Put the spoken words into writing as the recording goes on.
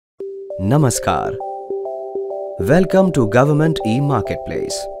Namaskar. Welcome to Government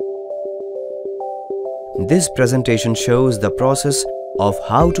e-Marketplace. This presentation shows the process of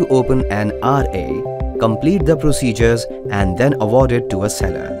how to open an RA, complete the procedures and then award it to a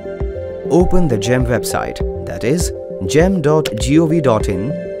seller. Open the GeM website, that is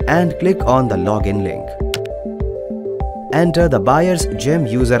gem.gov.in, and click on the login link. Enter the buyer's GeM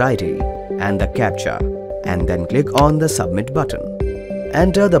user ID and the CAPTCHA and then click on the submit button.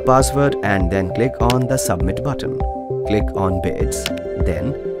 Enter the password and then click on the submit button. Click on bids,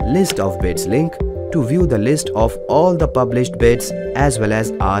 then list of bids link to view the list of all the published bids as well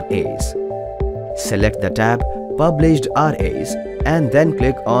as RAs. Select the tab Published RAs and then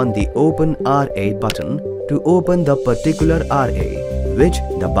click on the Open RA button to open the particular RA which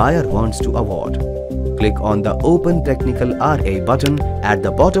the buyer wants to award. Click on the Open Technical RA button at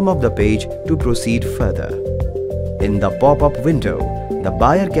the bottom of the page to proceed further. In the pop-up window, the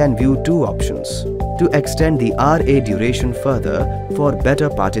buyer can view two options to extend the RA duration further for better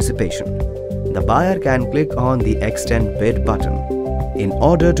participation. The buyer can click on the Extend Bid button. In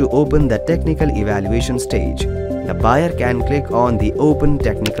order to open the technical evaluation stage, the buyer can click on the Open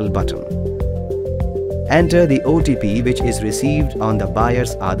Technical button. Enter the OTP which is received on the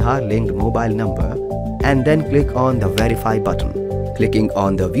buyer's Aadhaar-linked mobile number and then click on the Verify button. Clicking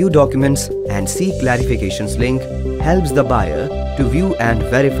on the View Documents and Seek Clarifications link helps the buyer to view and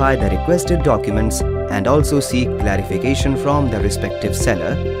verify the requested documents and also seek clarification from the respective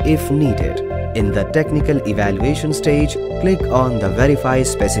seller if needed. In the technical evaluation stage, click on the Verify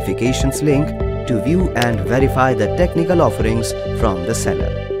Specifications link to view and verify the technical offerings from the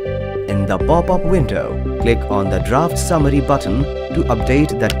seller. In the pop-up window, click on the Draft Summary button to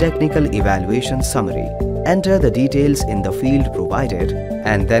update the technical evaluation summary. Enter the details in the field provided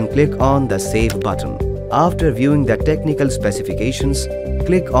and then click on the Save button. After viewing the technical specifications,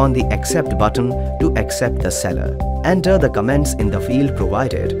 click on the Accept button to accept the seller. Enter the comments in the field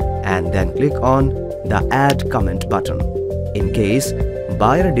provided and then click on the Add Comment button. In case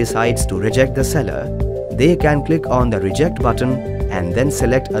buyer decides to reject the seller, they can click on the Reject button and then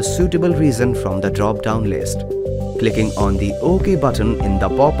select a suitable reason from the drop-down list. Clicking on the OK button in the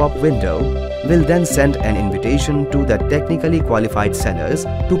pop-up window will then send an invitation to the technically qualified sellers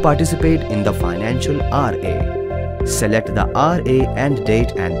to participate in the financial RA. Select the RA and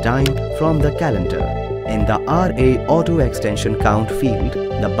date and time from the calendar. In the RA Auto Extension Count field,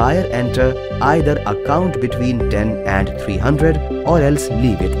 the buyer enter either a count between 10 and 300 or else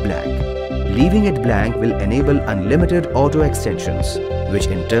leave it blank. Leaving it blank will enable unlimited auto extensions, which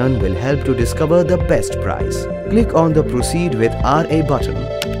in turn will help to discover the best price. Click on the Proceed with RA button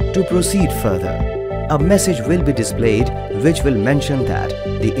to proceed further. A message will be displayed which will mention that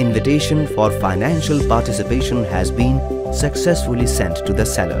the invitation for financial participation has been successfully sent to the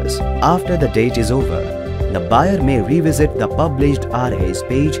sellers. After the date is over, the buyer may revisit the published RAs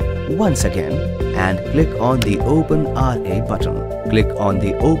page once again and click on the Open RA button. Click on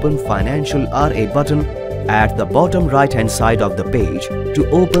the Open Financial RA button at the bottom right-hand side of the page to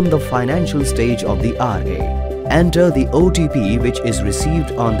open the financial stage of the RA. Enter the OTP which is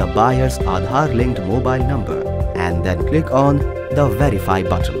received on the buyer's Aadhaar-linked mobile number and then click on the Verify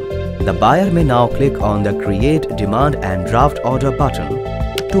button. The buyer may now click on the Create Demand and Draft Order button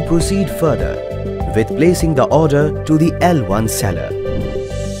to proceed further with placing the order to the L1 seller.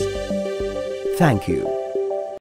 Thank you.